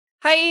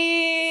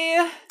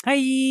Hi!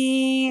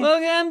 Hi!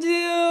 Welcome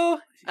to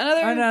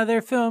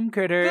Another Film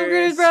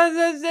Critters.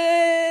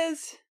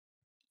 Processes!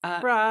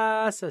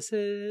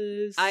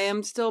 Processes. I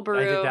am still Baru.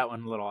 I did that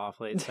one a little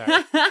off late,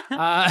 sorry.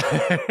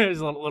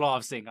 There's a little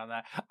off sync on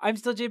that. I'm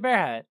still Jay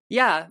Bearhat.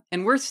 Yeah,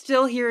 and we're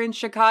still here in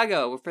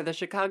Chicago for the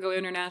Chicago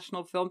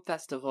International Film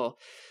Festival.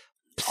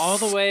 All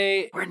the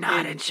way. We're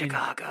not in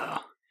Chicago.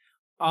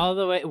 All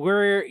the way.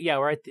 We're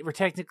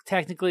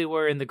technically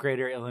we're in the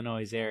greater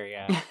Illinois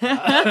area.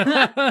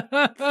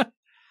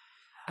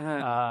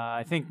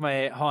 I think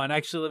hold on,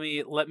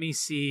 actually let me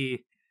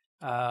see.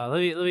 Let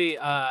me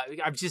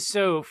I'm just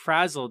so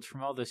frazzled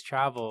from all this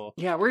travel.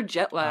 Yeah, we're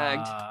jet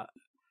lagged.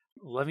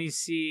 Let me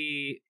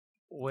see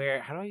how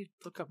do I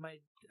look up my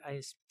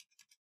IP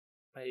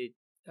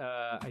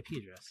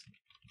address?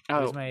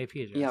 What is my IP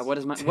address? Yeah, what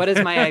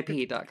is my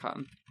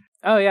IP.com?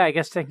 Oh yeah, I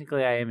guess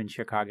technically I am in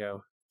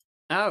Chicago.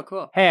 Oh,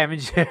 cool. Hey, I'm in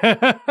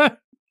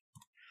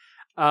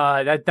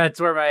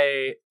that's where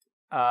my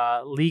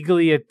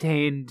legally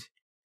obtained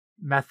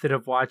method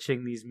of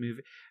watching these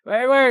movies.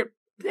 Where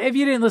if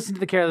you didn't listen to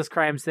the Careless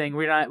Crimes thing,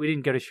 we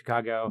didn't go to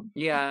Chicago.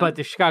 Yeah. But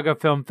the Chicago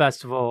Film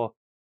Festival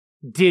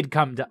did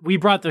we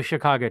brought the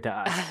Chicago to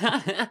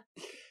us.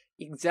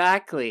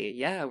 Exactly.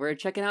 Yeah, we're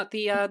checking out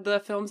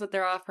the films that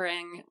they're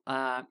offering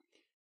at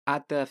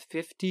the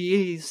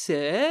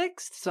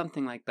 56th,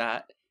 something like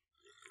that.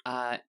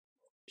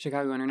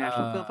 Chicago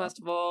International Film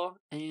Festival,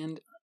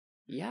 and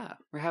yeah,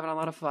 we're having a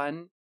lot of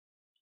fun.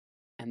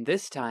 And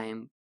this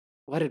time,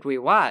 what did we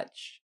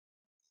watch?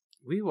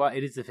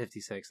 It is the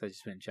 56th. I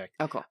just went and checked.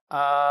 Oh, cool.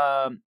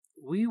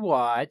 We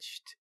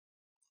watched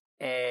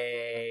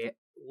a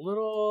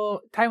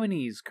little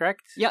Taiwanese,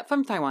 correct? Yeah,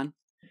 from Taiwan.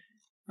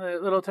 A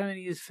little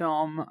Taiwanese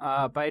film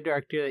by a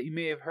director that you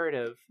may have heard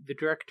of. The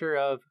director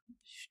of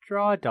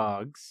Straw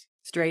Dogs.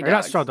 Stray Dogs.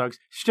 Not Straw Dogs.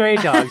 Stray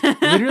Dogs.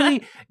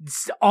 Literally,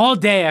 all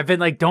day I've been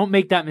like, don't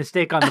make that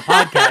mistake on the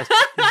podcast.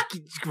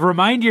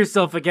 Remind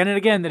yourself again and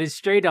again that it's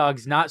Stray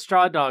Dogs, not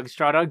Straw Dogs.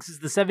 Straw Dogs is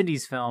the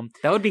 70s film.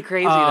 That would be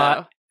crazy,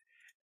 though.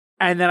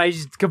 And then I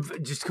just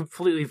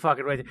completely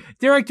fucking with it.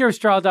 Director of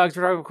Straw Dogs,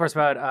 we're talking, of course,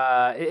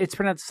 about, it's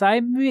pronounced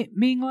Tsai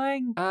Ming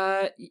Lang?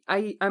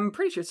 I'm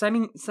pretty sure. Tsai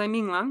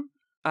Ming Lang.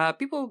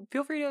 People,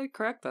 feel free to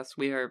correct us.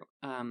 We are,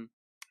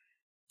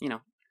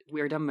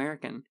 we are dumb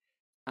American.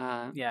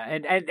 Yeah,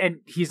 and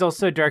he's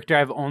also a director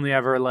I've only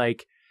ever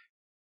like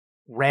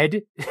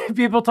read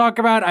people talk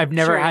about. I've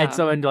never had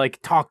someone to like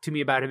talk to me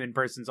about him in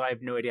person, so I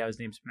have no idea how his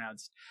name's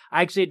pronounced.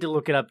 I actually had to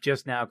look it up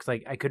just now because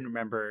I couldn't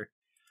remember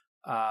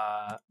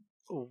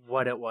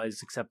what it was,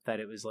 except that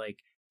it was like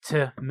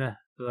yeah,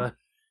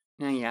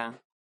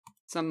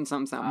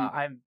 something.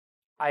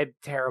 I'm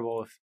terrible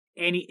with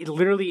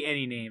literally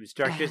any names.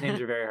 Directors' names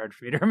are very hard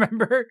for me to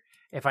remember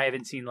if I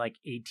haven't seen like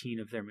 18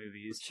 of their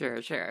movies. Sure.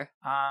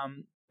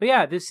 But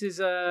yeah, this is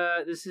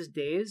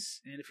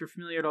Days, and if you're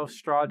familiar at all,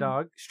 Stray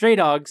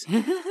Dogs,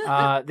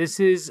 this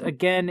is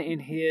again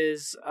in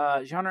his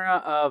genre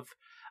of,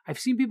 I've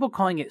seen people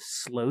calling it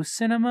slow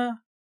cinema.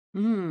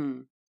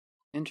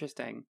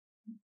 Interesting.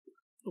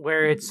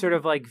 Where it's sort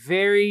of like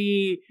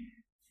very,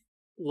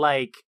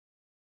 like,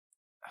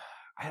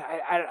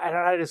 I don't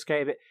know how to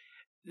describe it.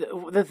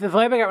 The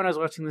vibe I got when I was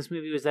watching this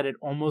movie was that it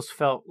almost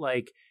felt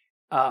like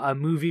a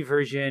movie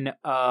version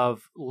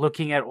of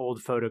looking at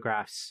old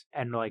photographs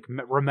and like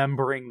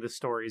remembering the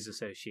stories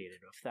associated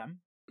with them.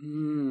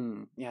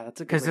 Yeah,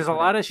 that's a good because there's a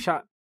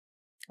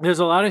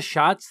lot of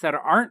shots that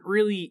aren't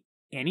really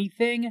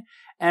anything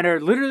and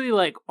are literally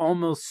like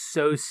almost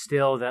so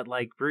still that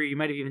like you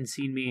might have even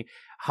seen me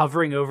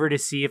hovering over to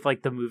see if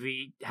like the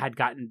movie had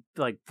gotten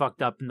like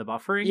fucked up in the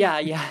buffering.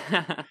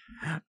 Yeah.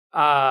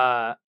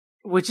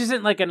 Which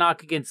isn't like a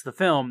knock against the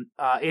film.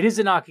 It is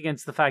a knock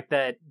against the fact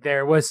that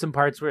there was some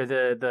parts where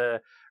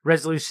the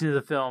resolution of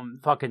the film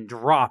fucking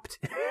dropped,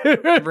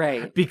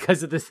 right?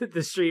 Because of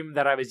the stream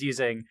that I was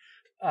using.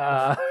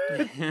 So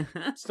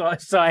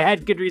I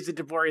had good reason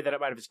to worry that it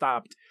might have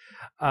stopped.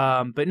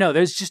 But no,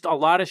 there's just a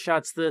lot of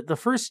shots. The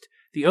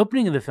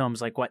opening of the film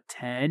is like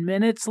 10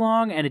 minutes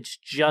long, and it's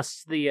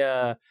just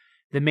the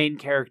main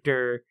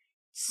character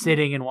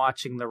sitting and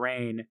watching the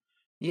rain.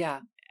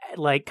 Yeah.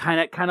 Like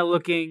kind of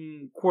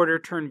looking quarter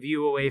turn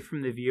view away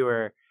from the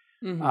viewer,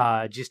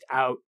 just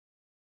out,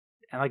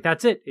 and like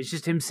that's it. It's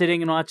just him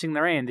sitting and watching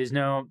the rain. There's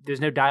no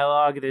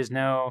dialogue. There's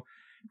no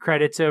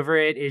credits over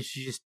it. It's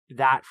just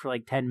that for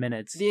like 10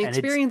 minutes. The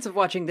experience of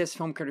watching this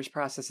Film Critters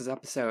Processes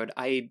episode,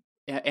 I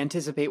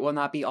anticipate, will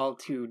not be all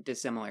too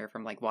dissimilar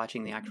from like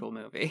watching the actual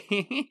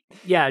movie.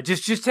 Yeah,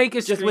 just take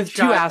a just with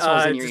two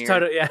assholes in your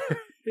ear.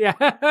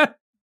 Yeah.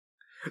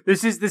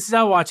 This is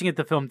how watching at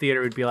the film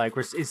theater would be like.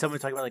 Where is someone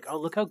talking about like, oh,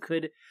 look how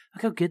good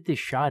this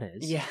shot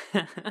is. Yeah.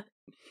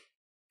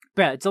 But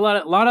yeah, it's a lot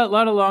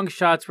of long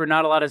shots where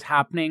not a lot is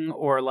happening,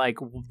 or like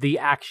the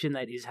action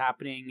that is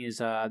happening is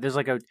there's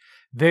like a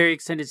very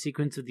extended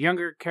sequence of the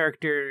younger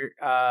character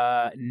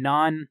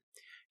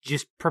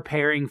just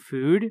preparing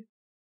food,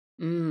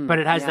 but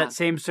it has that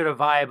same sort of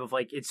vibe of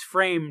like it's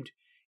framed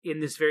in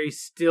this very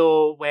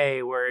still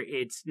way where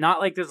it's not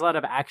like there's a lot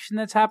of action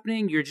that's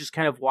happening. You're just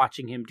kind of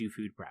watching him do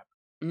food prep.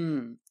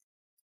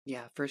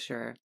 Yeah, for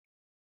sure.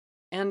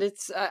 And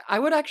it's, I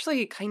would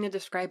actually kind of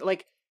describe,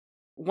 like,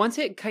 once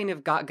it kind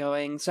of got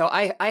going, so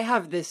I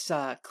have this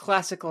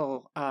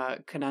classical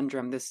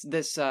conundrum, this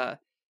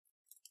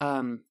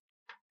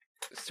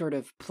sort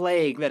of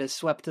plague that has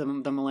swept the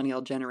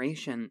millennial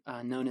generation,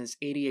 known as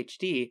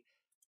ADHD.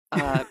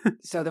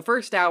 So the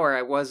first hour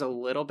I was a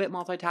little bit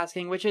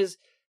multitasking, which is,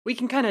 we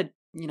can kind of,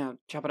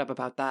 chop it up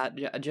about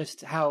that,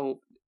 just how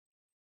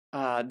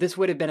this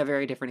would have been a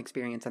very different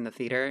experience in the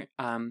theater.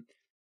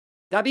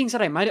 That being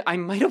said, I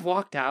might have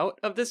walked out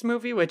of this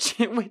movie, which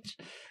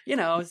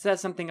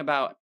says something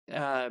about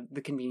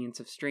the convenience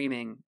of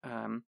streaming,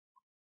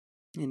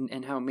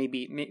 and how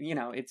maybe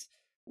it's,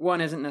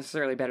 one isn't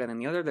necessarily better than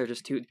the other. They're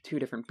just two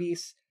different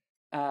beasts.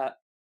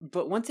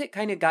 But once it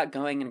kind of got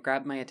going and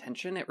grabbed my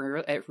attention, it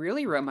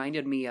really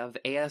reminded me of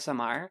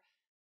ASMR,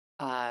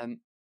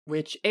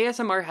 which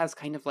ASMR has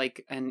kind of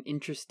like an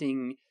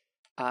interesting,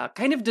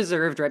 kind of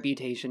deserved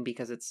reputation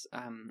because it's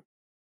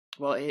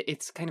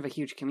it's kind of a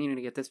huge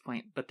community at this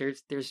point, but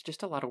there's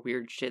just a lot of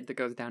weird shit that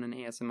goes down in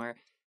ASMR.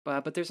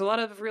 But there's a lot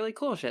of really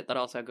cool shit that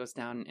also goes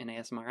down in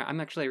ASMR. I'm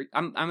an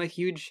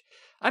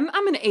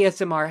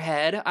ASMR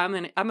head.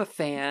 I'm a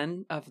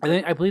fan of.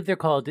 I believe they're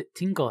called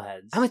tingle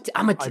heads.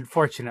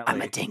 Unfortunately,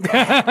 I'm a tingle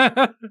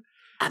head.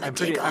 I'm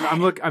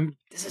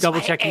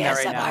double checking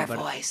that right now.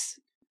 Voice.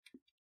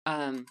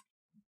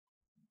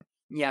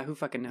 Yeah, who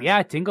fucking knows?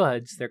 Yeah, tingle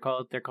heads. They're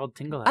called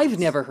tingle heads. I've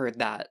never heard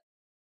that.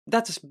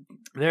 That's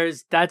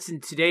in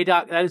today.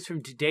 That is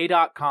from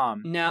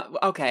today.com. No,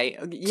 okay.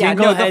 Yeah,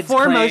 the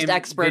foremost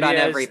expert on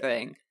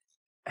everything.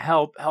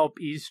 Help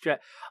ease stress.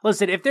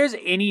 Listen, if there's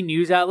any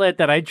news outlet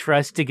that I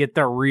trust to get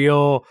the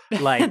real,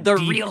 like, the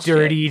deep, real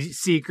dirty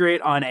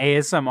secret on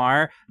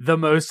ASMR, the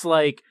most,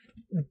 like,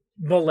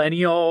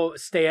 millennial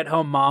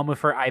stay-at-home mom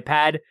with her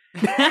iPad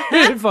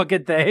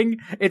fucking thing,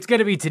 it's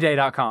gonna be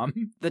today.com.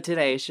 The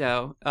Today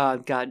Show. Oh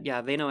God,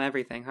 yeah, they know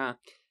everything, huh?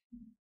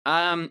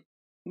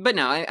 But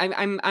no,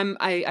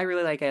 I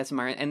really like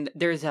ASMR, and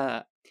there's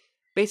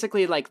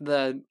basically like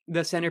the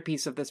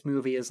centerpiece of this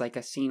movie is like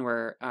a scene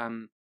where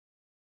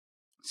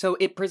so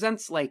it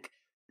presents like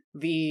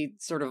the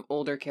sort of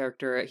older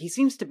character. He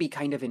seems to be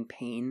kind of in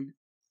pain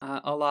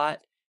a lot.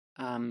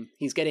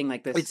 He's getting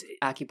like this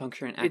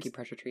acupuncture and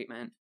acupressure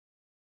treatment.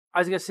 I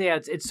was gonna say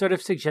it's sort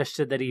of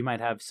suggested that he might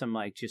have some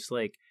like just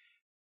like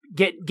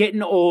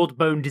getting old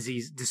bone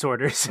disease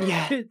disorders.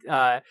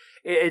 Yeah.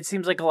 It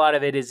seems like a lot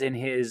of it is in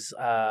his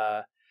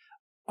I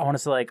want to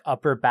say like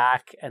upper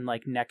back and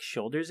like neck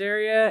shoulders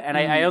area, and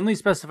I only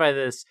specify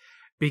this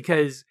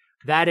because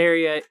that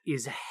area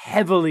is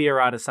heavily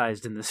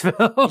eroticized in this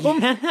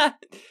film.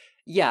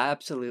 Yeah,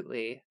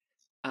 absolutely.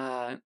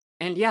 And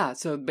yeah,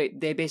 so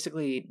they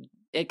basically,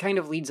 it kind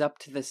of leads up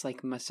to this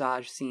like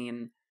massage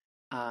scene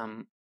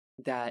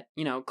that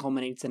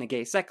culminates in a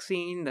gay sex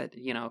scene that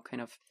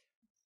kind of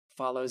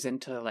follows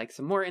into like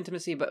some more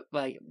intimacy, but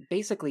like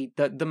basically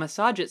the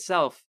massage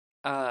itself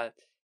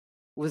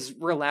was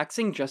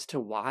relaxing just to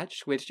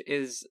watch, which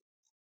is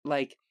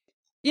like,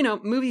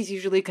 movies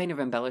usually kind of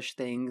embellish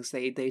things.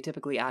 They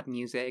typically add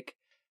music,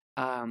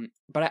 but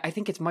I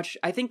think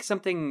I think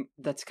something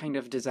that's kind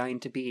of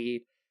designed to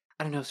be,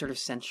 I don't know, sort of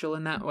sensual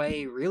in that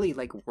way really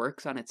like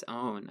works on its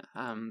own.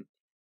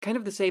 Kind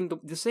of the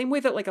same way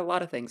that like a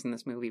lot of things in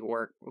this movie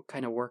work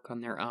on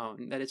their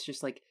own. That it's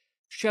just like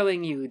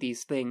showing you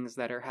these things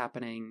that are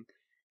happening,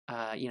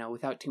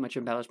 without too much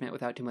embellishment,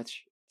 without too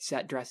much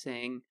set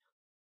dressing.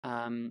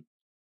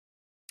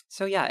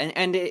 So yeah,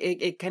 and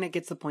it kind of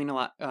gets the point a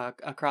lot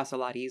across a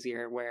lot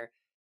easier, where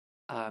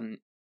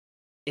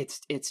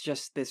it's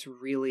just this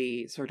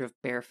really sort of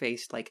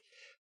barefaced, like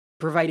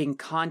providing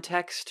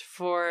context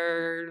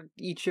for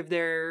each of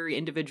their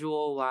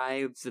individual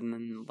lives, and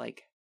then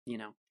like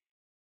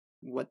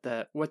what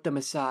the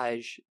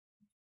massage,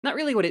 not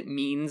really what it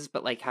means,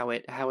 but like how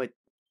it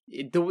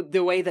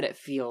the way that it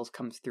feels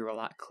comes through a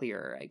lot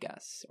clearer, I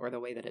guess, or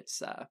the way that it's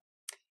the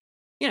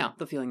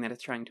feeling that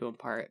it's trying to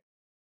impart.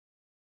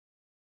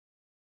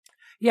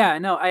 Yeah,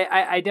 no,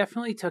 I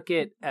definitely took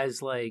it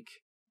as like,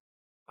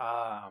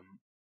 I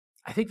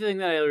think the thing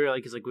that I really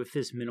like is like with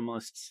this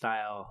minimalist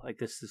style, like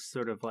this is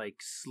sort of like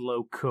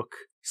slow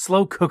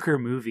cooker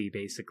movie,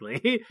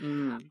 basically.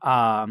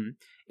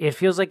 It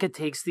feels like it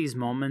takes these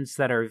moments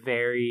that are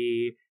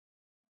very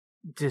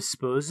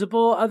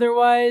disposable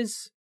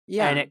otherwise,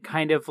 and it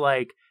kind of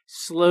like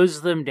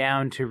slows them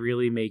down to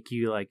really make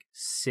you like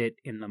sit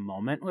in the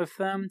moment with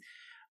them.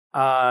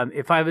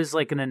 If I was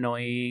like an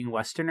annoying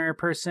Westerner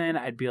person,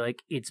 I'd be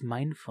like, it's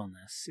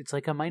mindfulness. It's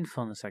like a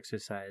mindfulness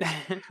exercise.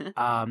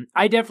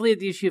 I definitely had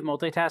the issue of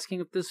multitasking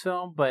with this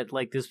film, but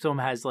like this film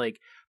has like,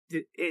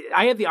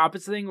 I have the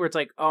opposite thing where it's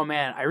like, oh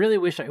man, I really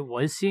wish I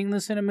was seeing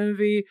this in a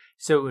movie,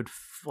 so it would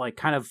like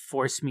kind of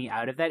force me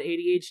out of that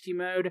ADHD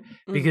mode,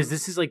 because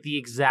this is like the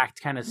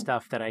exact kind of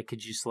stuff that I could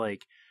just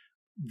like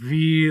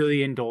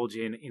really indulge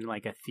in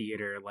like a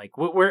theater, like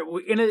we're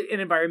in an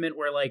environment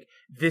where like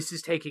this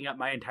is taking up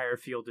my entire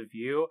field of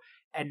view.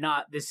 and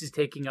not this is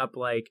taking up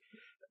like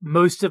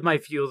most of my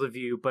field of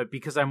view, but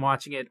because I'm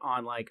watching it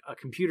on like a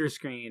computer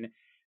screen,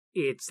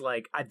 it's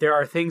like there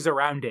are things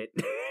around it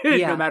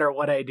no matter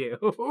what I do.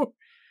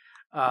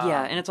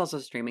 And it's also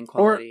streaming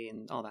quality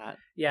and all that.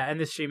 Yeah, and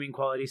the streaming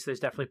quality, so there's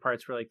definitely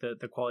parts where like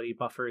the quality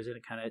buffers and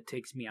it kind of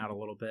takes me out a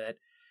little bit.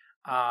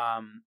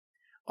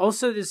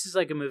 Also, this is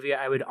like a movie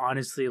I would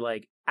honestly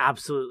like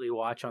absolutely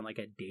watch on like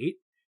a date.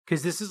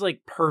 Because this is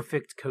like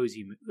perfect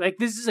cozy, like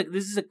this is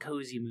a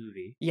cozy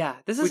movie. Yeah,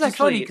 this is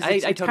actually funny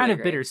it's totally kind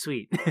agree. of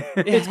bittersweet.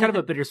 It's kind of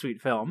a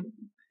bittersweet film.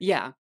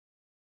 Yeah,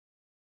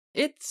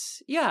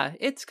 it's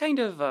kind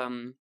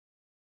of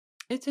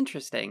it's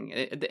interesting.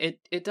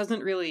 It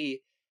doesn't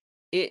really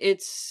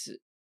it's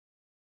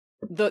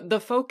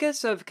the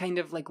focus of kind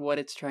of like what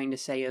it's trying to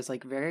say is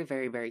like very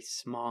very very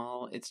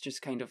small. It's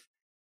just kind of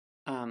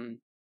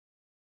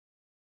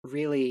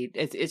really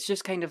it's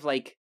just kind of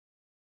like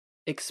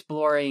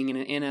exploring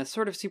in a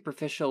sort of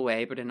superficial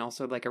way, but in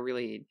also like a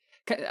really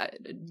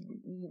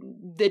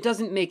it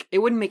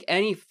wouldn't make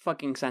any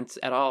fucking sense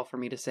at all for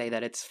me to say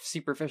that it's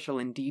superficial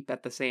and deep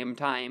at the same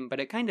time,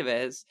 but it kind of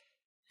is.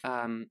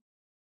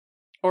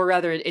 Or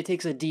rather it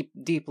takes a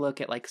deep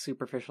look at like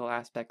superficial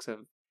aspects of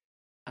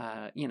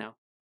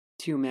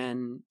two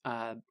men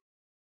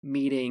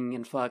meeting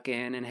and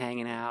fucking and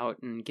hanging out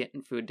and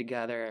getting food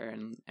together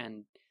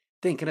and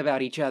thinking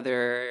about each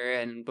other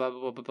and blah blah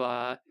blah blah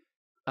blah.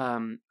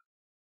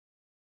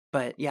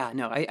 But yeah,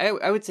 no,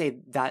 I would say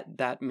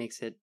that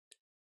makes it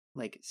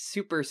like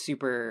super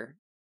super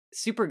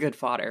super good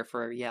fodder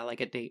for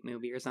like a date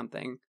movie or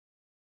something.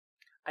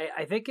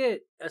 I think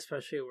it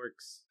especially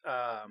works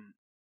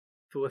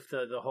with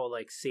the whole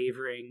like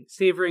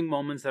savoring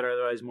moments that are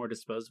otherwise more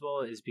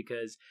disposable, is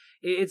because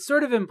it's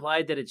sort of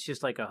implied that it's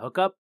just like a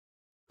hookup,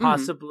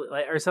 possibly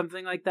like, or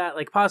something like that,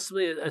 like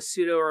possibly a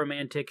pseudo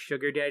romantic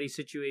sugar daddy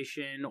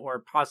situation,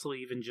 or possibly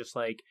even just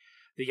like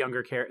the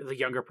younger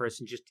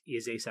person just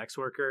is a sex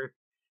worker.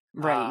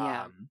 Right,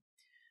 yeah.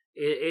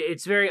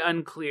 It's very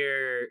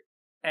unclear,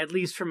 at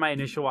least from my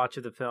initial watch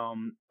of the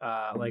film,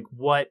 like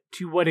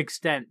to what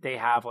extent they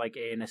have like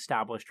an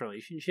established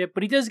relationship.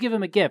 But he does give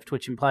him a gift,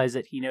 which implies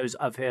that he knows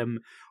of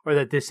him, or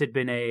that this had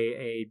been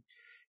a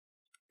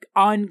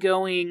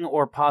ongoing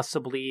or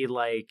possibly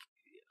like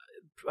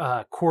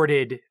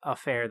courted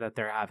affair that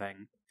they're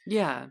having.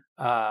 Yeah.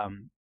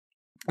 And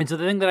so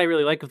the thing that I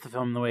really like with the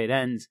film, the way it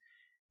ends,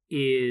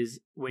 is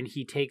when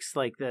he takes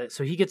like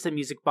so he gets the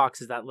music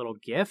box as that little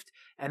gift,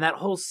 and that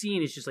whole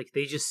scene is just like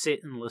they just sit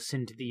and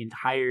listen to the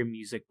entire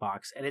music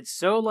box, and it's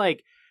so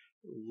like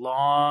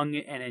long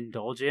and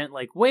indulgent,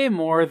 like way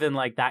more than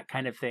like that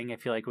kind of thing I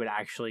feel like would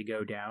actually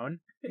go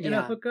down in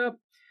a hookup.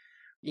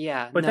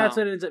 Yeah, but that's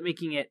what ends up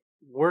making it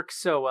work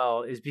so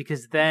well, is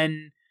because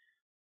then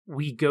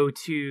we go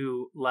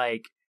to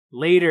like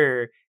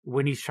later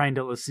when he's trying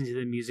to listen to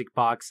the music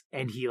box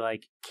and he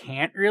like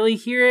can't really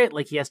hear it,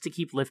 like he has to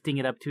keep lifting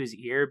it up to his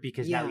ear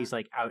because now he's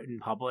like out in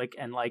public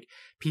and like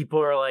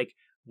people are like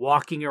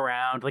walking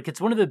around. Like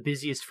it's one of the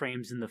busiest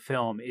frames in the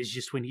film is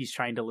just when he's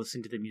trying to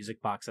listen to the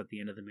music box at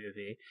the end of the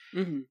movie.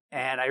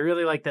 And I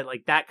really like that.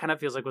 Like that kind of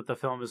feels like what the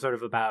film is sort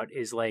of about,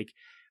 is like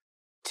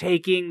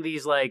taking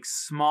these like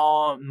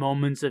small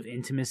moments of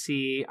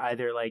intimacy,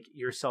 either like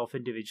yourself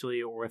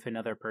individually or with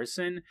another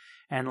person,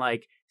 and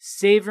like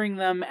savoring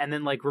them and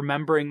then like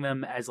remembering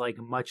them as like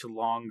much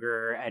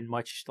longer and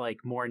much like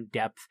more in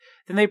depth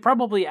than they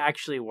probably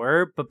actually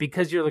were, but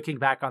because you're looking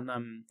back on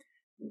them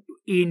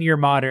in your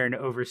modern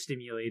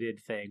overstimulated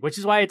thing, which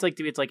is why it's like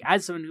to me, it's like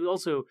as someone who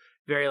also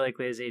very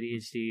likely has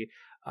ADHD,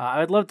 I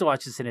would love to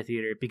watch this in a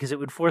theater because it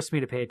would force me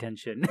to pay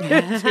attention to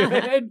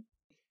it.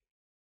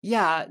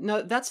 Yeah,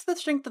 no, that's the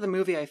strength of the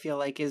movie, I feel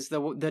like, is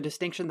the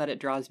distinction that it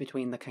draws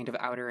between the kind of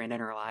outer and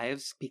inner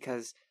lives,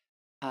 because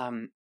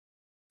kind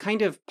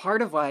of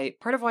part of why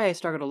I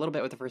struggled a little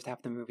bit with the first half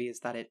of the movie is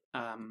that it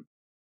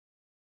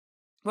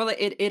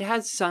it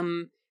has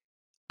some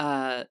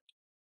it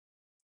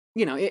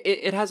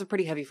has a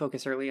pretty heavy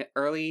focus early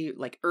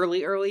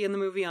in the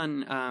movie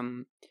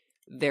on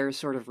their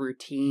sort of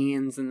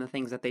routines and the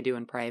things that they do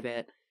in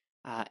private,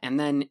 and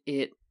then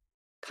it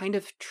kind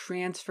of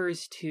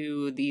transfers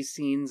to these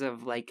scenes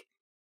of like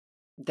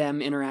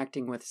them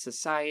interacting with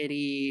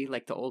society.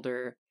 Like the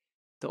older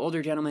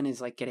gentleman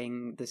is like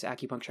getting this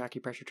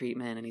acupressure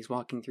treatment, and he's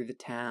walking through the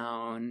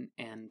town,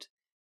 and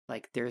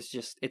like there's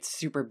just, it's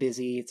super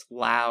busy, it's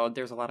loud,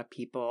 there's a lot of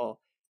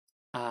people.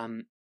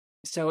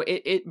 So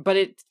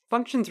it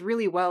functions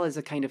really well as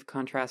a kind of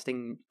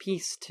contrasting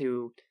piece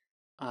to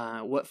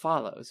what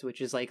follows,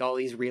 which is like all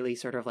these really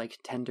sort of like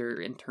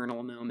tender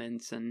internal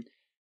moments, and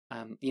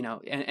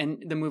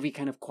and the movie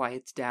kind of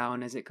quiets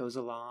down as it goes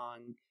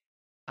along.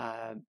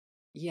 I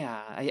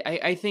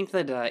think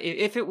that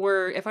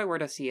if I were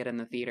to see it in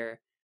the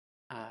theater,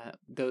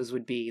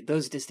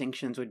 those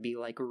distinctions would be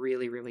like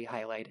really really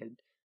highlighted,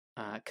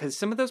 because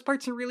some of those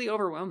parts are really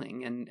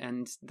overwhelming,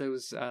 and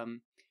those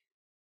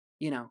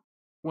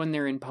when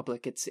they're in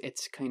public,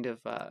 it's kind of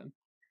I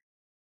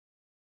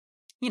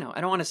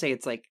don't want to say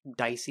it's like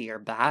dicey or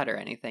bad or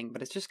anything,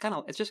 but it's just kind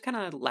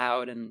of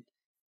loud and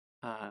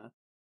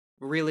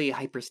really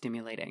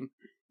hyperstimulating.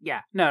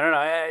 Yeah, no,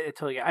 I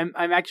totally. I'm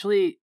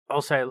actually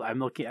also. I'm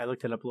looking. I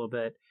looked it up a little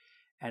bit,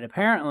 and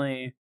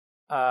apparently,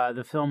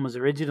 the film was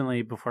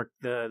originally before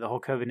the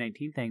whole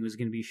COVID-19 thing was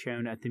going to be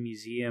shown at the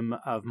Museum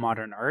of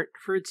Modern Art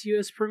for its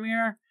U.S.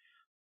 premiere.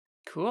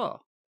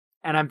 Cool.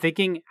 And I'm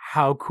thinking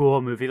how cool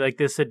a movie like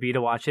this would be to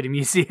watch at a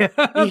museum.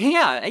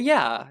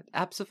 Yeah,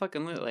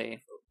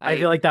 absolutely. I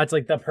feel like that's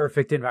like the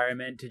perfect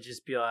environment to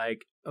just be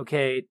like,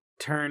 okay,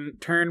 turn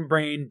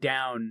brain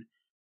down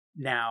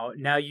now.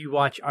 Now you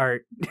watch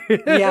art.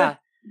 Yeah.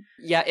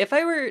 If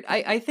I were,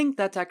 I think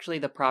that's actually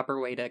the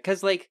proper way to,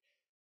 because like,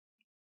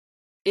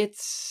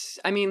 it's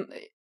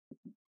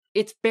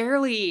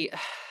barely.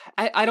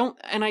 I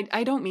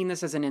don't mean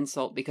this as an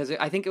insult, because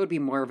I think it would be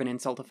more of an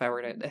insult if I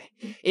were to.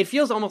 It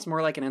feels almost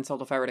more like an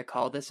insult if I were to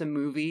call this a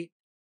movie,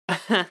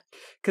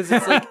 because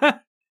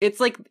it's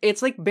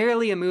like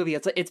barely a movie.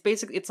 It's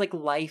basically, it's like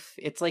life.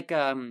 It's like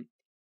a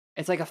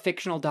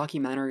fictional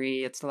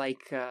documentary. It's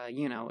like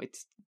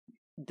it's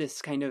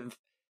this kind of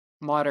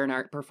modern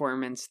art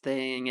performance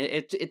thing.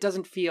 It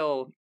doesn't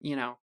feel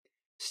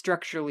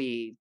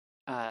structurally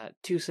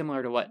too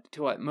similar to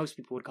what most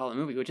people would call a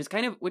movie, which is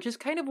kind of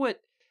what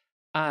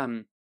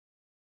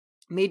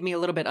made me a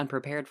little bit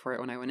unprepared for it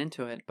when I went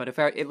into it. But if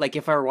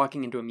I were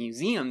walking into a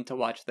museum to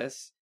watch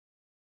this,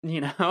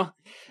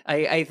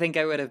 I think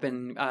I would have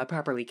been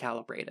properly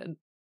calibrated.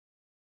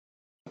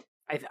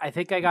 I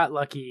think I got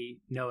lucky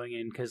knowing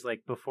in, because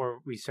like before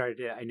we started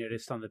it, I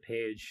noticed on the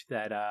page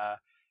that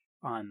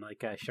on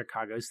like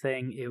Chicago's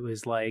thing, it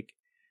was like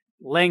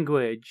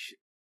language.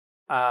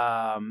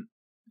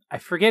 I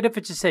forget if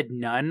it just said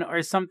none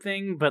or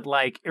something, but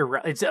like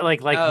it's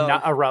like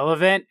not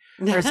irrelevant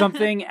or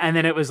something, and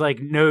then it was like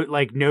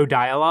no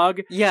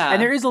dialogue. Yeah,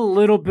 and there is a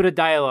little bit of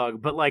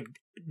dialogue, but like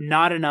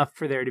not enough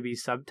for there to be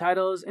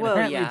subtitles. And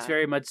apparently, it's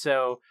very much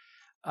so.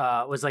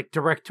 Was like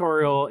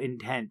directorial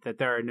intent that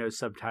there are no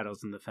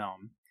subtitles in the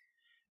film.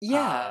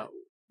 Yeah,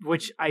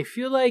 which I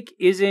feel like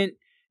isn't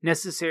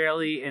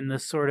necessarily in the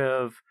sort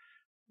of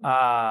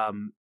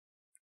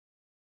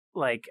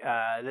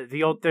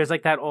the old, there's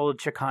like that old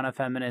Chicana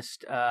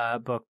feminist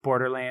book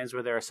Borderlands,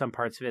 where there are some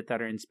parts of it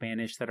that are in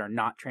Spanish that are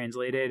not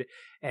translated,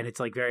 and it's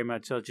like very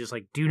much so just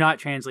like, do not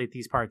translate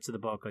these parts of the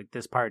book. Like,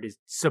 this part is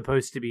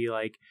supposed to be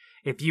like,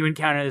 if you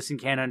encounter this and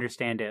can't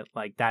understand it,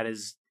 like that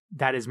is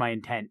my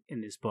intent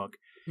in this book.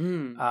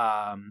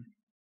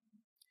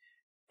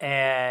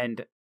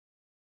 And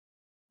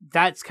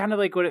that's kind of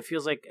like what it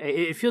feels like.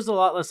 It feels a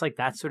lot less like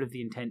that's sort of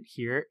the intent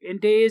here in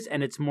Days,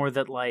 and it's more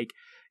that like,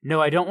 no,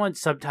 I don't want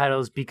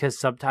subtitles because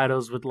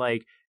subtitles would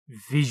like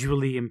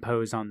visually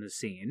impose on the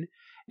scene,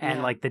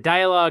 and like the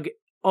dialogue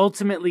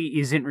ultimately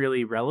isn't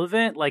really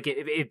relevant. Like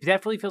it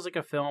definitely feels like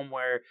a film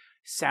where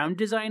sound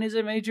design is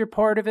a major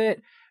part of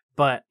it,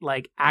 but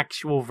like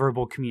actual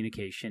verbal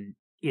communication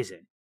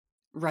isn't.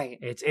 Right.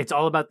 It's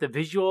all about the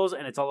visuals,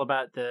 and it's all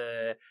about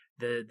the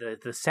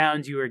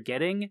sounds you are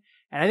getting.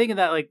 And I think in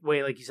that like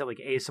way, like you said, like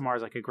ASMR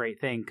is like a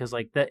great thing, because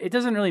like it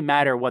doesn't really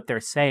matter what they're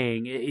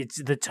saying.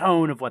 It's the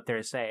tone of what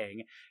they're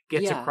saying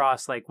gets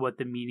across like what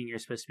the meaning you're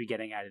supposed to be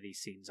getting out of these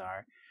scenes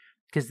are.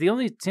 Because the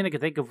only scene I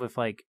can think of with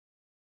like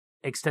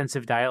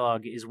extensive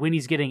dialogue is when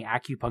he's getting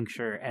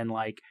acupuncture and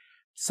like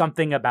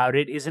something about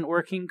it isn't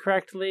working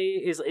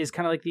correctly is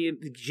kind of like the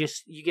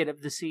gist you get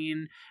of the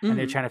scene, and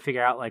they're trying to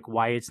figure out like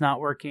why it's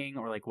not working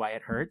or like why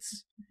it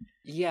hurts.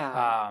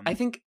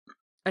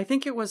 I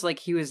think it was like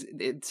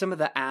some of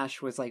the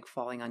ash was like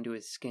falling onto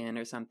his skin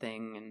or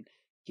something, and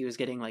he was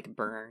getting like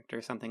burnt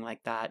or something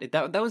like that.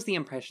 That was the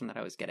impression that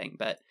I was getting.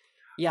 But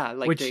yeah,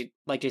 like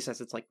Jay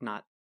says, it's like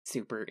not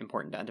super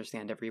important to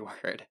understand every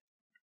word.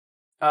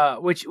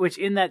 Which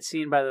in that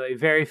scene, by the way,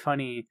 very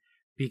funny,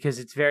 because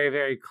it's very,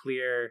 very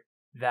clear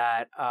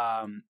that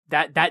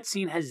that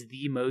scene has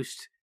the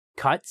most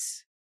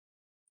cuts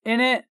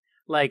in it.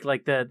 Like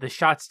the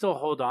shots still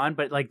hold on,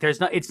 but like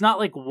it's not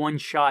like one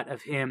shot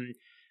of him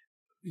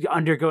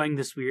undergoing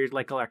this weird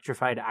like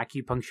electrified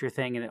acupuncture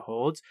thing and it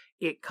holds.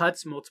 It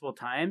cuts multiple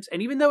times,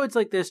 and even though it's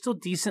like there's still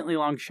decently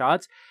long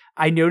shots,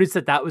 I noticed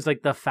that was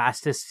like the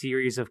fastest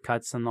series of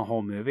cuts in the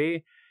whole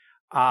movie,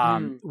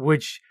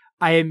 which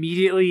I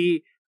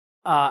immediately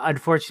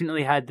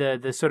unfortunately had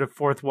the sort of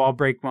fourth wall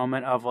break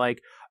moment of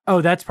like, oh,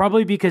 that's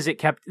probably because it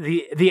kept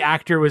the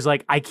actor was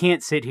like, I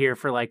can't sit here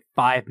for like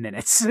 5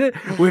 minutes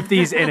with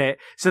these in it.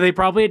 So they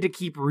probably had to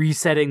keep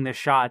resetting the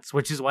shots,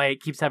 which is why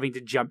it keeps having to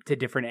jump to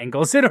different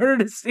angles in order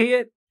to see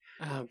it.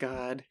 Oh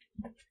God.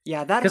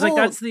 Yeah, that because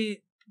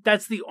like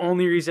that's the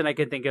only reason I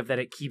can think of that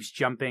it keeps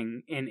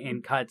jumping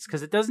in cuts,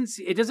 because it doesn't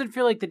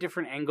feel like the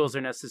different angles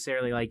are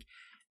necessarily like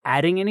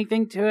adding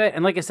anything to it.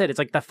 And like I said, it's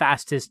like the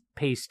fastest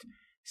paced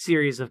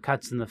series of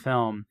cuts in the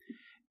film.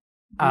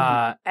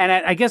 And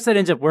I guess that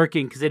ends up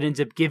working, because it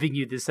ends up giving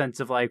you the sense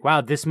of like,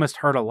 wow, this must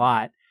hurt a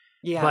lot.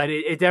 Yeah. But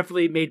it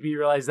definitely made me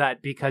realize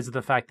that, because of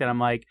the fact that I'm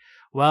like,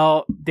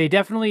 well, they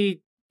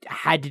definitely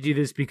had to do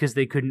this because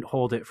they couldn't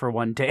hold it for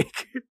one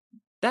take.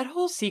 That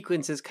whole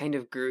sequence is kind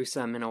of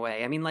gruesome in a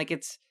way. I mean, like,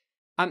 it's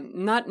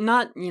not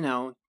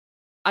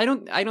I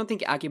don't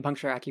think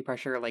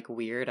acupressure are like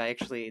weird.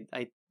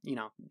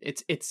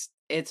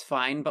 It's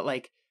fine, but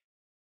like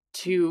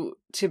to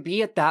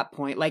be at that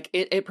point, like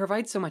it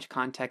provides so much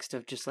context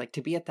of just like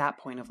to be at that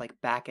point of like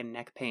back and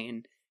neck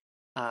pain,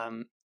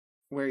 um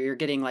where you're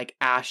getting like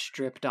ash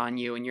dripped on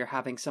you and you're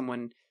having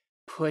someone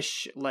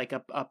push like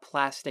a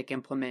plastic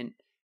implement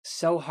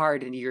so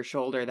hard into your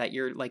shoulder that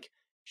your like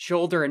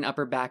shoulder and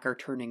upper back are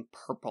turning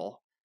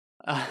purple.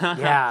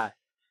 Yeah.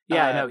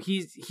 Yeah, no,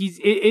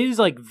 it is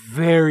like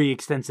very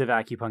extensive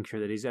acupuncture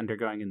that he's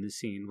undergoing in this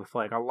scene with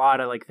like a lot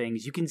of like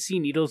things. You can see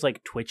needles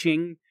like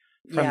twitching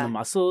from the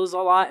muscles a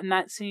lot in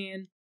that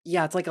scene.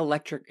 Yeah, it's like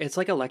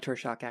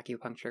electroshock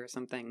acupuncture or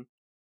something.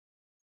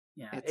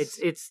 Yeah,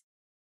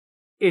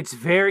 it's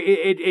very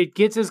it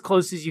gets as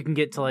close as you can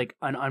get to like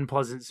an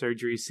unpleasant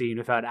surgery scene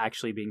without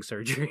actually being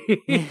surgery,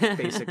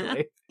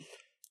 basically.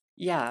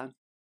 Yeah.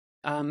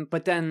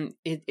 But then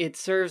it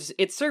serves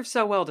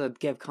so well to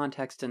give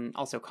context and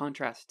also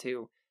contrast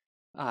to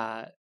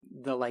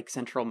the like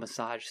central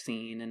massage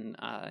scene, and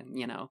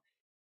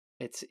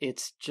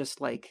it's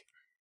just like,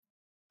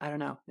 I don't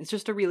know, it's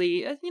just a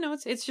really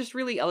it's just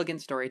really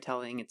elegant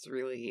storytelling. It's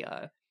really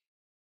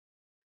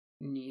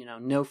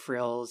no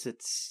frills.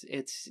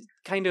 It's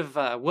kind of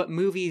what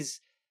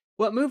movies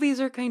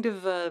are kind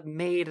of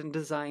made and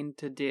designed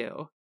to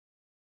do.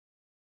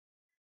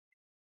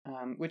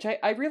 Which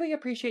I really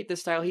appreciate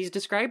this style. He's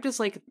described as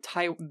like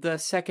the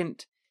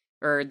second,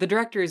 or the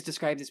director is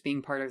described as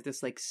being part of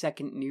this like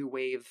second new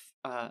wave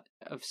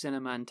of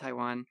cinema in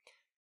Taiwan.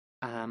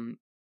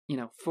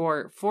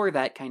 For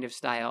that kind of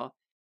style.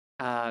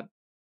 And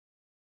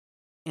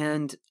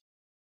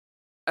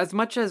as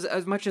much as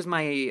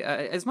my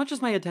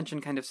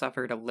attention kind of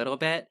suffered a little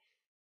bit,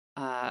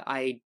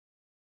 I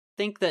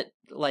think that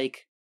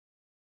like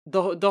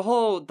the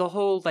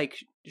whole like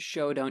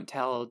show don't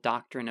tell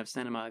doctrine of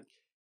cinema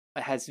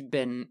has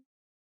been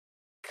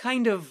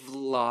kind of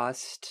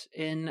lost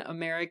in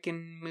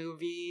American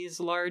movies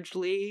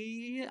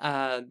largely.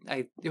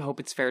 I hope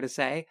it's fair to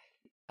say.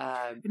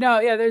 No,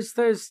 yeah,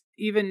 there's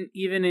even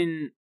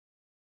in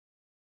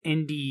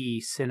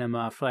indie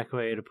cinema, for like a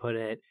way to put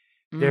it,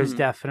 there's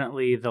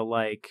definitely the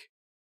like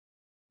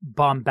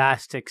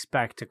bombastic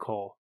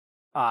spectacle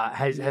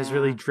has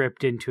really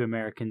dripped into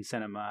American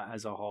cinema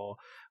as a whole,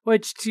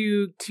 which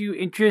to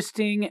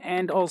interesting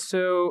and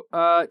also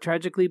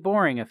tragically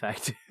boring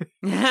effect.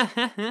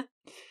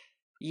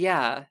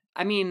 Yeah,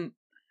 I mean,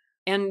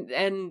 and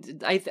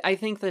I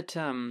think that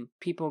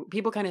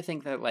people kind of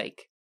think that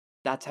like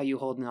that's how you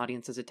hold an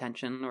audience's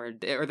attention, or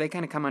they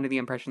kind of come under the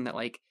impression that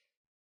like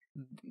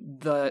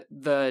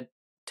the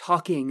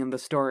talking and the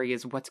story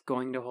is what's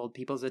going to hold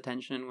people's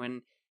attention,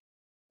 when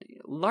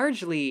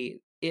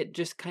largely it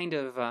just kind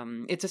of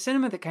it's a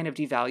cinema that kind of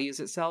devalues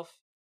itself,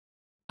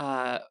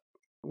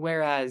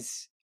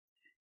 whereas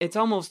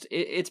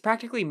it's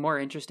practically more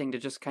interesting to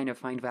just kind of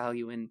find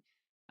value in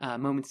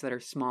moments that are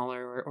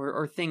smaller,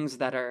 or things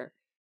that are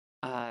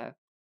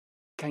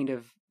kind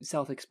of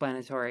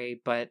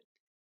self-explanatory, but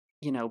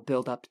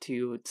build up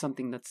to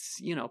something that's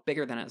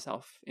bigger than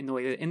itself in the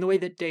way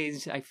that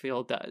Days, I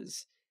feel,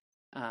 does.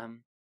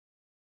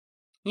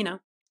 You know,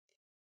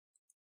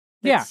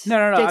 Yeah,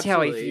 no, that's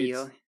how I absolutely.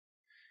 feel.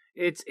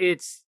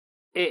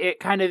 It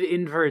kind of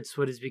inverts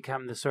what has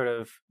become the sort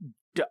of,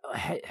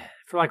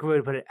 for lack of a way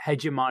to put it,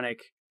 hegemonic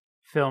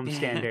film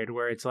standard,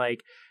 where it's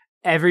like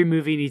every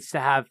movie needs to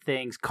have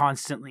things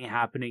constantly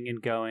happening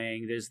and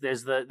going. There's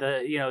the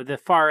the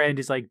far end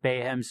is like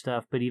Bayhem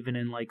stuff, but even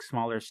in like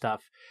smaller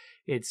stuff,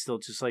 it's still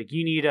just like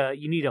you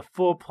need a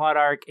full plot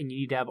arc, and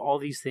you need to have all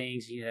these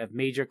things. You need to have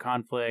major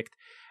conflict,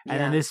 and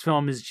then this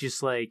film is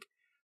just like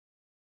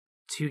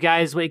two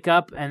guys wake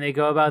up and they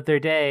go about their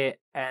day,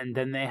 and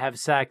then they have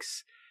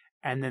sex,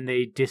 and then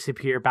they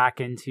disappear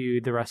back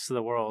into the rest of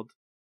the world.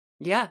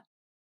 Yeah.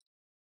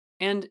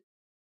 And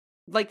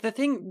like the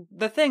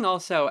thing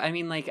also, I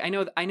mean, like I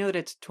know that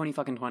it's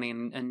 2020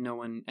 and no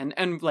one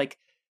and like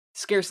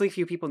scarcely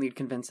few people need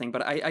convincing,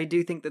 but I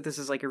do think that this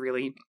is like a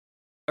really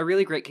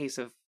great case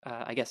of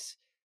I guess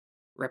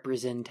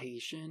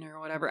representation or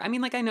whatever. I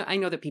mean, like I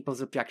know that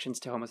people's objections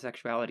to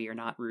homosexuality are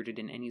not rooted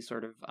in any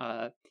sort of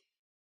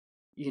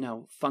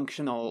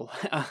functional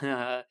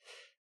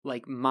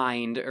like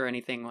mind or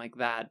anything like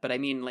that, but I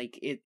mean, like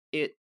it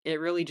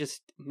really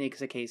just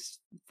makes a case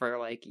for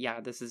like,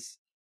 yeah, this is,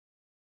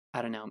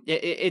 I don't know,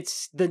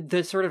 it's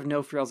the sort of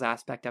no frills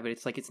aspect of it.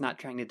 It's like it's not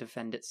trying to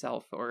defend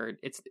itself, or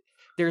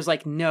there's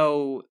like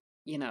no,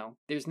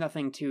 there's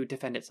nothing to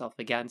defend itself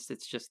against.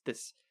 It's just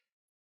this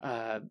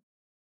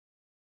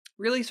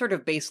really sort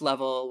of base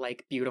level,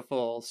 like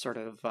beautiful sort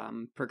of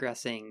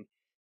progressing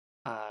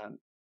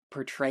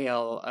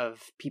portrayal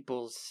of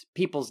people's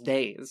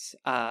days,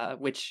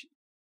 which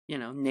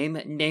name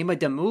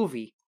a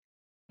movie,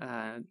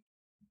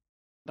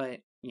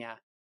 but yeah,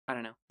 I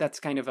don't know, that's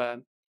kind of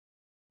a,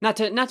 not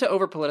to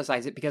over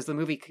politicize it, because the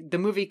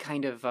movie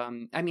kind of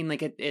I mean,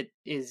 like it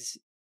is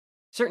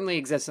certainly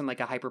exists in like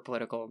a hyper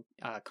political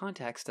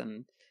context,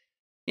 and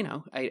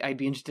I'd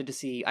be interested to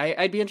see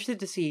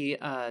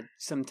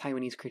some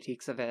Taiwanese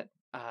critiques of it,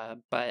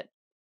 but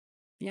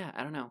yeah,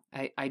 I don't know.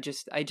 I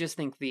just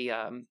think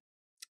the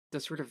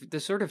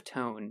sort of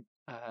tone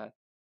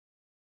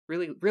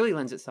really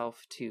lends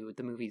itself to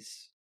the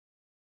movie's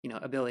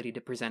ability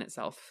to present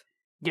itself.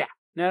 Yeah,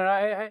 no,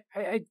 I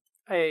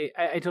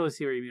totally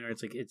see what you mean. Where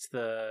it's like it's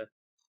the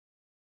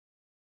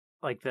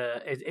like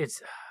the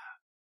it's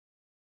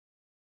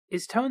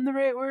is tone the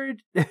right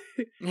word?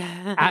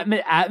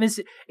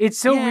 Atmosphere. It's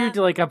so weird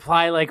to like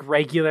apply like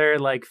regular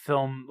like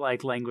film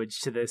like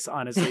language to this,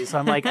 honestly. So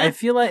I'm like, I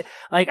feel like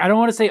I don't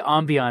want to say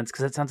ambiance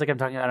because it sounds like I'm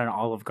talking about an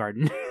Olive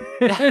Garden.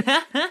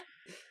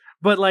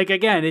 But like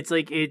again, it's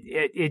like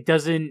it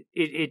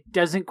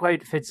doesn't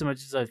quite fit so much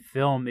as a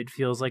film. It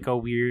feels like a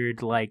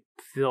weird like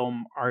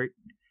film art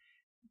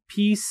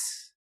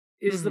piece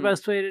is the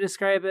best way to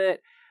describe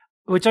it,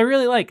 which I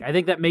really like. I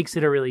think that makes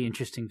it a really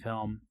interesting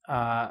film.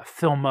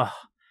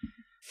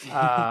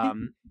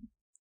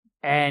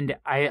 And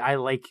I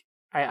like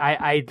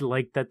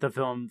that the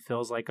film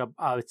feels like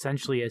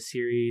essentially a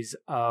series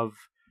of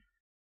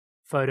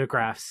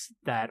photographs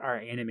that are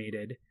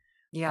animated.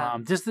 Yeah.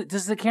 Does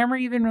the camera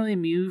even really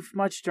move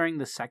much during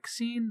the sex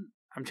scene?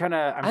 I'm trying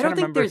to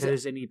remember if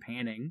there's any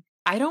panning.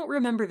 I don't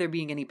remember there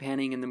being any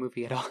panning in the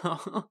movie at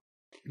all.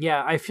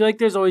 Yeah, I feel like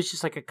there's always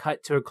just like a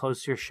cut to a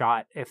closer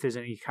shot if there's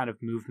any kind of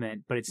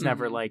movement, but it's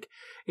never like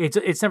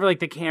it's never like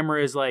the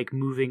camera is like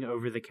moving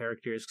over the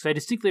characters. Because I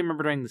distinctly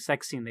remember during the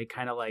sex scene they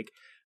kind of like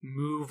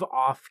move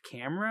off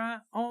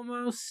camera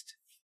almost.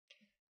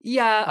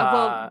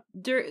 Yeah,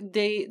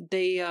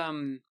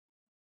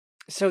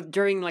 so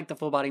during like the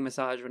full body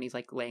massage when he's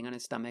like laying on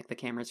his stomach, the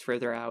camera's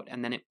further out,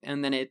 and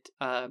then it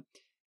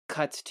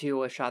cuts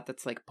to a shot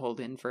that's like pulled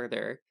in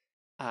further.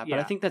 But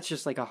I think that's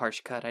just like a harsh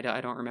cut. I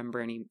don't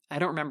remember any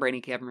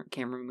camera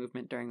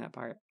movement during that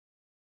part.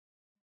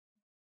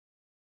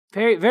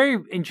 Very very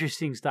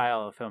interesting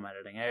style of film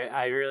editing.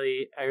 I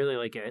really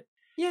like it.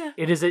 Yeah,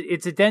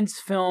 it's a dense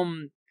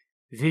film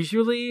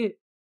visually,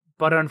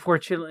 but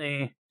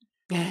unfortunately,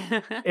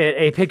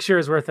 a picture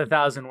is worth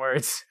 1,000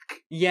 words.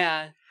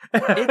 Yeah,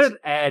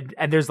 and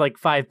there's like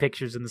 5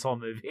 pictures in this whole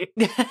movie.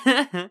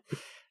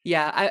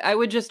 Yeah, I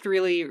would just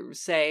really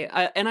say,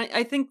 and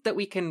I think that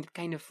we can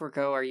kind of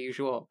forego our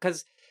usual,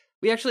 because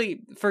we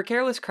actually, for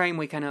Careless Crime,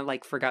 we kind of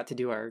like forgot to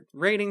do our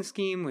rating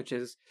scheme, which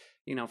is,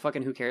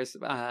 fucking who cares?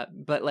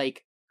 But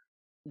like,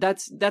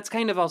 that's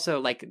kind of also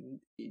like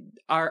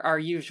our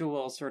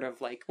usual sort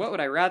of like, what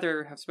would I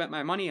rather have spent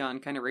my money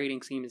on kind of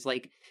rating scheme is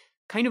like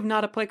kind of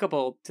not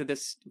applicable to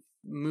this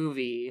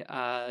movie.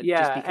 Yeah,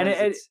 just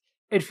because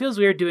it feels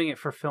weird doing it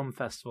for film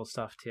festival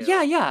stuff too.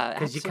 Yeah,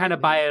 because you kind of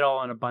buy it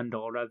all in a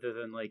bundle rather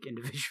than like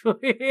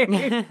individually.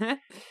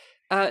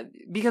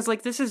 Because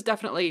like this is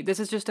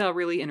just a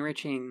really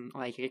enriching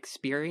like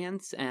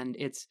experience, and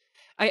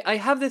I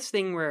have this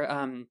thing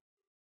where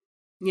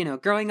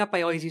growing up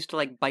I always used to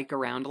like bike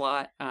around a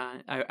lot.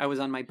 I was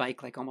on my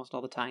bike like almost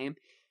all the time,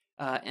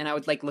 and I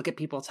would like look at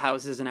people's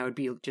houses, and I would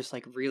be just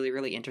like really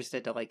really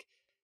interested to like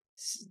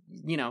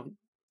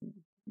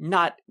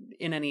not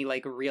in any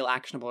like real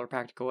actionable or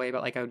practical way,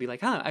 but like I would be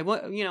like, I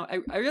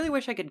really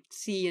wish I could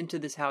see into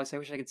this house. I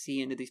wish I could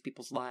see into these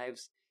people's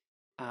lives.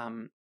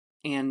 And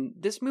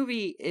this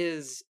movie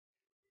is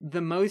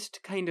the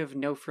most kind of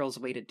no frills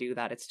way to do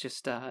that. It's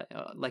just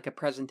like a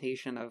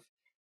presentation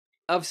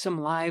of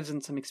some lives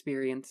and some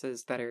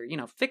experiences that are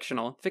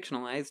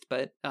fictionalized,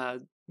 but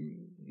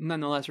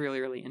nonetheless really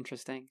really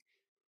interesting.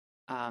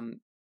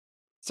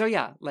 So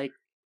yeah, like,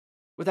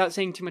 without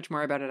saying too much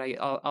more about it,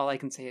 all I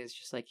can say is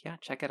just like, yeah,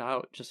 check it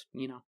out. Just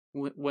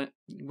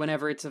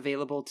whenever it's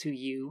available to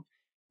you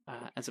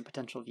as a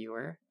potential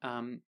viewer,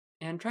 and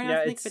try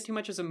not to think of it too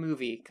much as a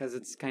movie, because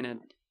it's kind of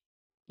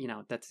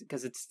that's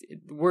because it's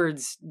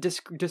words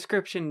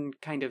description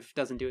kind of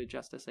doesn't do it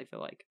justice, I feel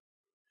like.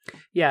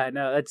 Yeah,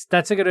 no,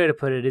 that's a good way to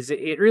put it. Is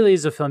it really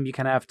is a film you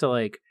kind of have to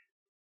like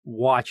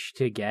watch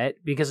to get,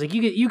 because like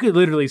you could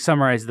literally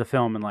summarize the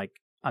film in like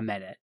a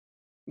minute.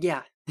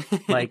 Yeah.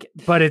 Like,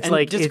 but it's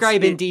like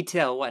describe in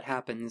detail what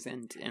happens,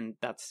 and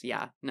that's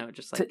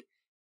just like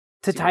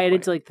to tie it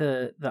into like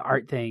the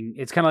art thing.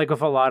 It's kind of like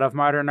with a lot of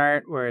modern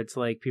art where it's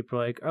like people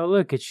are like, oh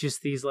look, it's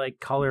just these like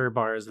color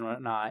bars and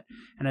whatnot,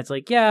 and it's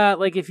like, yeah,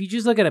 like if you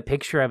just look at a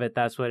picture of it,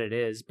 that's what it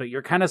is. But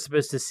you're kind of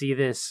supposed to see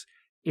this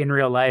in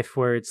real life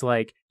where it's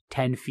like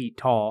 10 feet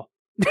tall.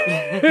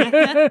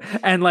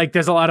 And like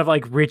there's a lot of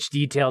like rich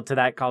detail to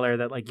that color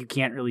that like you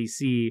can't really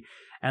see,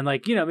 and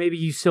like maybe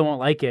you still won't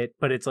like it,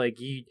 but it's like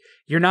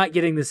you're not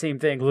getting the same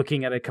thing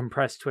looking at a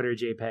compressed Twitter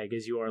JPEG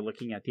as you are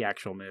looking at the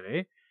actual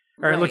movie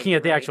or looking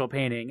at the actual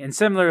painting. And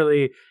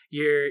similarly,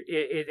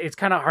 it's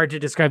kind of hard to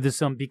describe this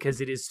film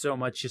because it is so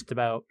much just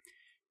about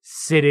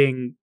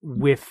sitting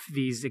with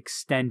these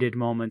extended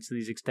moments and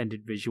these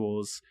extended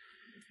visuals,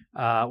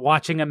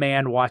 watching a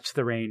man watch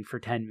the rain for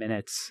 10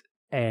 minutes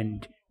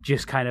and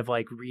just kind of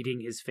like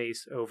reading his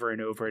face over and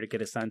over to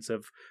get a sense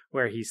of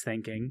where he's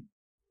thinking.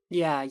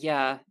 Yeah,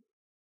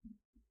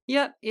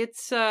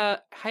 it's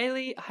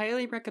highly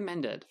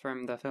recommended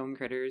from the Film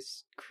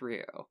Critters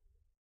crew.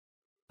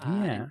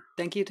 Yeah.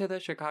 Thank you to the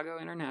Chicago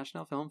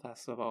International Film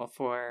Festival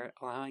for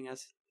allowing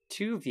us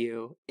to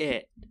view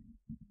it.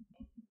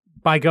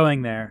 by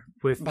going there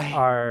with By-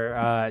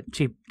 our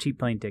cheap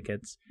plane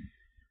tickets.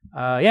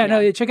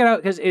 No, check it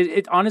out because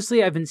it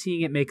honestly, I've been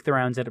seeing it make the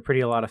rounds at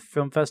a lot of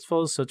film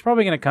festivals, so it's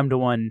probably going to come to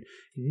one,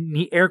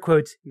 air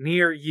quotes,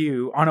 near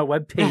you on a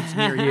webpage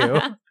near you.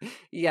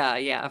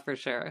 Yeah, for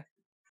sure.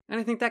 And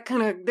I think that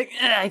kind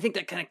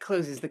of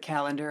closes the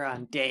calendar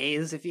on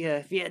days. If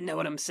you know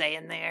what I'm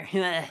saying there.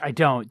 I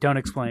don't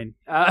explain.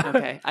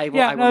 Okay, I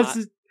will not.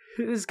 This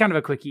is kind of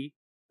a quick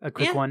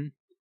one.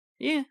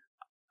 Yeah.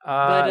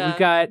 We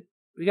got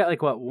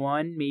like what,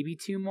 one, maybe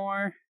two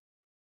more.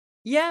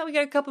 Yeah, we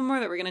got a couple more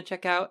that we're gonna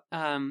check out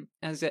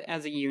as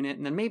a unit,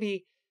 and then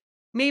maybe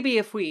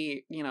if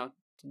we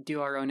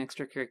do our own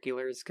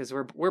extracurriculars, because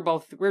we're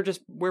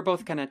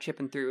both kind of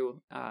chipping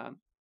through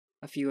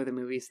a few of the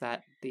movies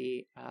that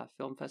the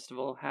film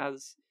festival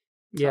has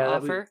to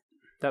offer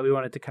that we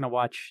wanted to kind of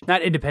watch,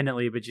 not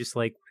independently, but just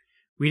like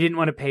we didn't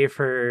want to pay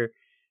for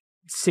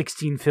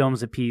 16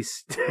 films a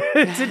piece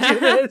to do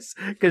this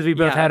because we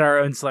both had our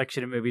own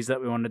selection of movies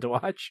that we wanted to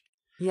watch.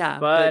 Yeah,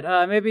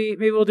 but maybe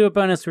we'll do a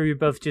bonus where we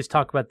both just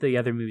talk about the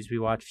other movies we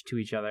watched to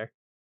each other.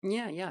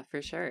 Yeah,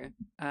 for sure.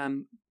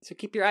 So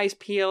keep your eyes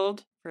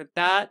peeled for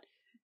that.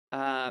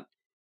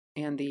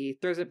 And the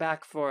Throws It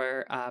Back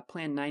for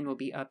Plan 9 will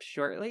be up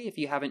shortly. If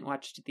you haven't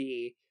watched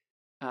the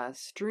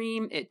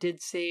stream, it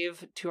did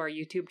save to our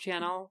YouTube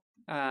channel.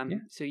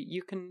 So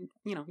you can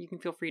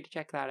feel free to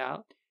check that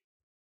out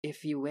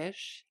if you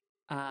wish.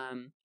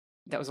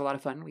 That was a lot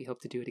of fun. We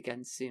hope to do it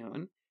again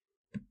soon.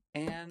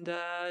 And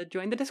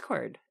join the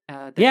Discord.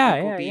 The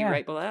link will be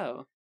right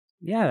below.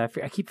 Yeah,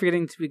 I keep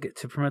forgetting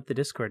to promote the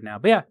Discord now.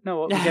 But yeah,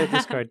 no, we got a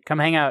Discord. Come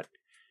hang out.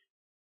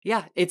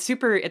 Yeah, it's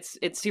super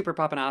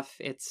popping off.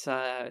 It's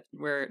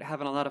we're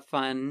having a lot of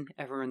fun.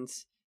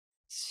 Everyone's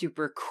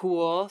super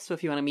cool. So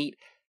if you want to meet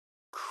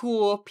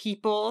cool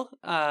people,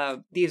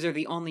 these are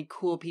the only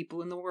cool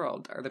people in the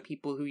world, are the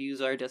people who use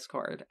our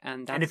Discord.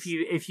 And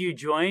if you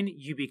join,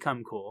 you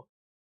become cool.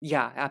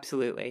 Yeah,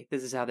 absolutely.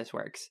 This is how this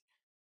works.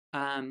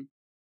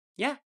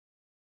 Yeah.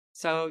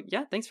 So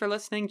yeah, thanks for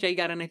listening. Jay,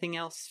 got anything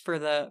else for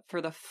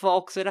the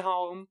folks at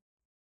home?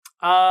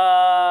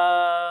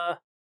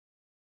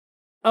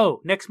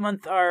 Next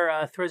month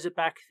our Throws It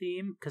Back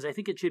theme, because I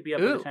think it should be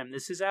up by the time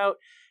this is out,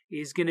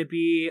 is going to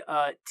be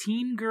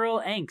teen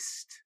girl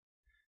angst.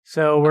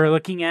 So we're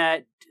looking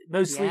at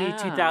mostly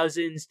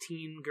 2000s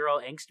teen girl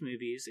angst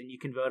movies, and you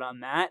can vote on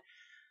that.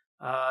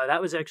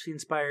 That was actually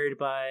inspired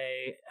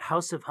by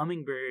House of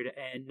Hummingbird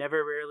and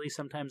Never, Rarely,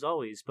 Sometimes,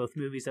 Always, both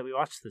movies that we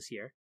watched this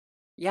year.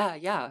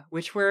 Yeah,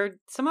 which were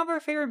some of our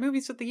favorite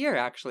movies of the year,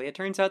 actually. It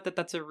turns out that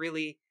that's a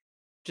really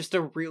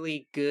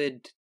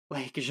good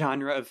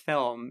genre of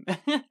film.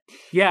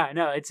 Yeah,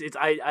 no, it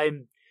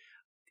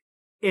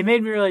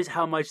made me realize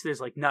how much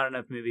there's not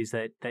enough movies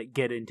that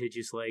get into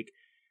just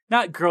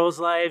not girls'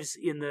 lives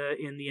in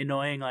the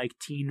annoying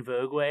teen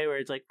Vogue way where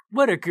it's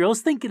what are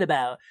girls thinking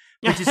about,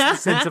 but just the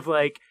sense of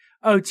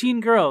teen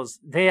girls,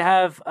 they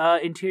have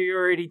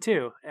interiority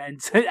too,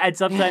 and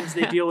sometimes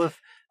they deal with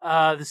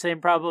the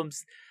same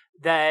problems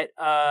that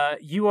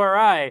you or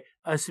I,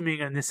 assuming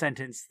in this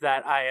sentence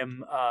that I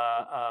am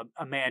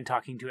a man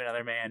talking to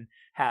another man,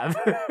 have.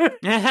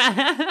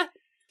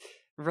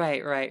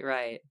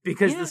 Right.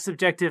 Because the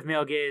subjective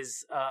male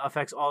gaze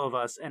affects all of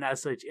us, and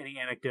as such, any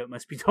anecdote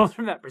must be told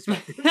from that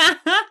perspective.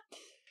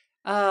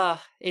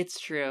 It's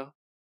true.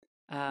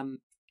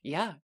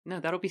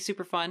 That'll be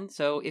super fun.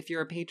 So if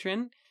you're a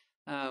patron,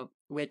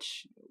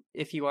 which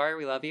if you are,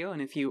 we love you,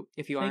 and if you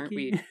aren't,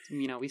 we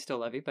still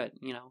love you, but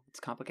it's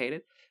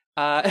complicated.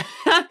 But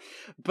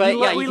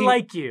we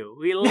like you.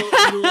 We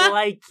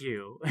like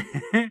you.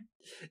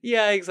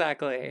 Yeah,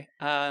 exactly.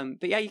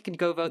 But yeah, you can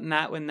go vote in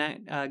that when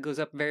that goes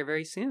up very,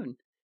 very soon.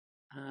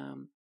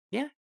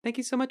 Thank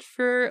you so much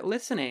for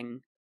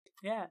listening.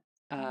 Yeah.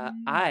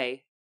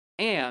 I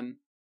am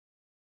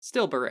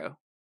still Baru.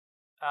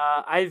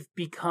 I've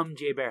become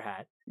Jay Bear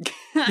Hat.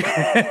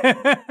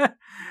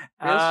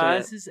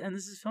 This is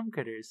Film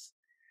Critters.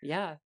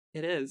 Yeah,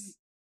 it is.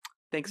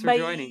 Thanks for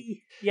joining.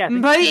 Yeah.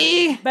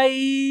 Bye.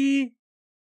 Bye.